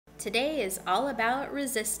Today is all about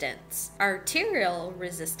resistance, arterial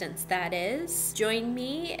resistance that is. Join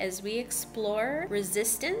me as we explore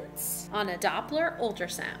resistance on a Doppler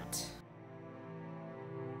ultrasound.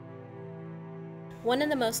 One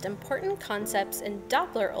of the most important concepts in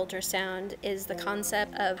Doppler ultrasound is the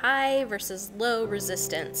concept of high versus low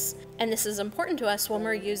resistance. And this is important to us when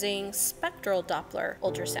we're using spectral Doppler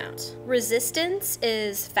ultrasound. Resistance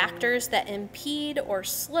is factors that impede or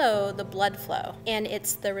slow the blood flow, and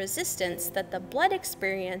it's the resistance that the blood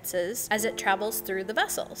experiences as it travels through the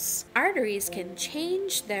vessels. Arteries can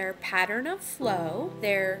change their pattern of flow,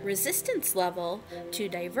 their resistance level, to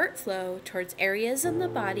divert flow towards areas in the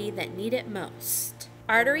body that need it most.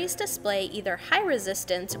 Arteries display either high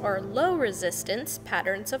resistance or low resistance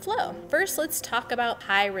patterns of flow. First, let's talk about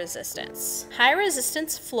high resistance. High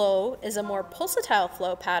resistance flow is a more pulsatile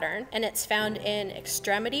flow pattern, and it's found in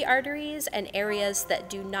extremity arteries and areas that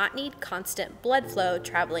do not need constant blood flow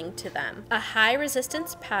traveling to them. A high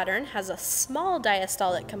resistance pattern has a small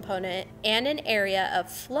diastolic component and an area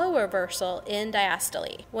of flow reversal in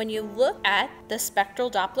diastole. When you look at the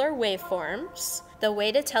spectral Doppler waveforms, the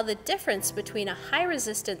way to tell the difference between a high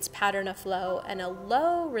resistance pattern of flow and a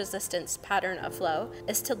low resistance pattern of flow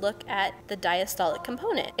is to look at the diastolic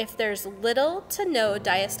component. If there's little to no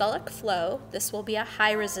diastolic flow, this will be a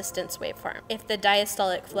high resistance waveform. If the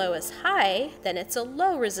diastolic flow is high, then it's a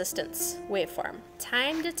low resistance waveform.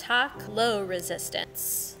 Time to talk low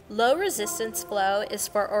resistance. Low resistance flow is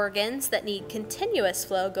for organs that need continuous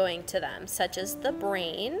flow going to them, such as the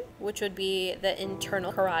brain, which would be the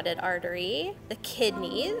internal carotid artery, the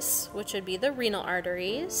kidneys, which would be the renal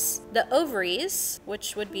arteries, the ovaries,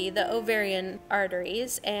 which would be the ovarian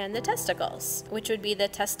arteries, and the testicles, which would be the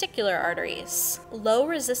testicular arteries. Low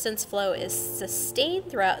resistance flow is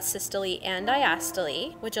sustained throughout systole and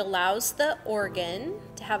diastole, which allows the organ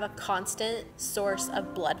to have a constant source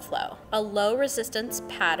of blood flow. A low resistance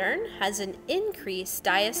pattern has an increased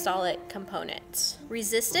diastolic component.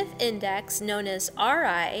 Resistive index, known as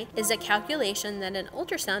RI, is a calculation that an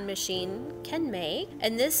ultrasound machine can make,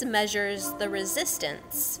 and this measures the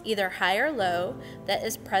resistance, either high or low, that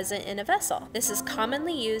is present in a vessel. This is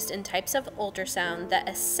commonly used in types of ultrasound that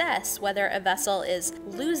assess whether a vessel is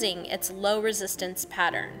losing its low resistance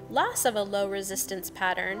pattern. Loss of a low resistance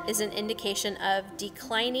pattern is an indication of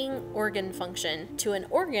declining organ function to an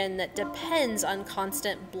organ that depends on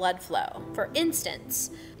constant blood flow. For instance,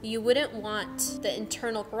 you wouldn't want the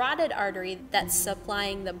internal carotid artery that's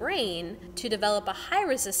supplying the brain to develop a high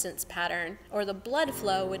resistance pattern, or the blood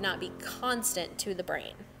flow would not be constant to the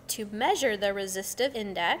brain. To measure the resistive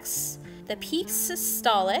index, the peak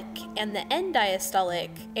systolic and the end diastolic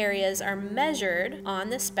areas are measured on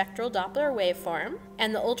the spectral Doppler waveform,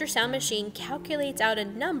 and the ultrasound machine calculates out a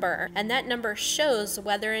number, and that number shows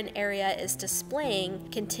whether an area is displaying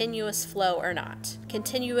continuous flow or not.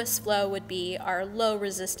 Continuous flow would be our low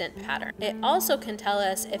resistant pattern. It also can tell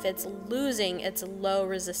us if it's losing its low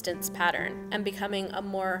resistance pattern and becoming a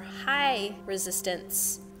more high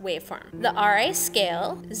resistance waveform. The RI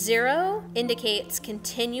scale, 0 indicates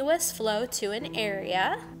continuous flow to an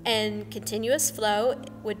area, and continuous flow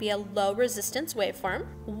would be a low resistance waveform.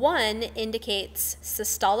 1 indicates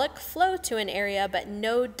systolic flow to an area but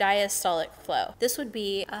no diastolic flow. This would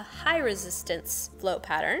be a high resistance flow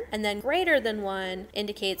pattern, and then greater than 1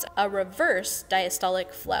 indicates a reverse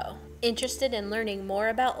diastolic flow. Interested in learning more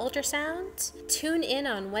about ultrasound? Tune in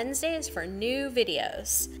on Wednesdays for new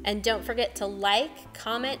videos. And don't forget to like,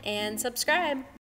 comment, and subscribe.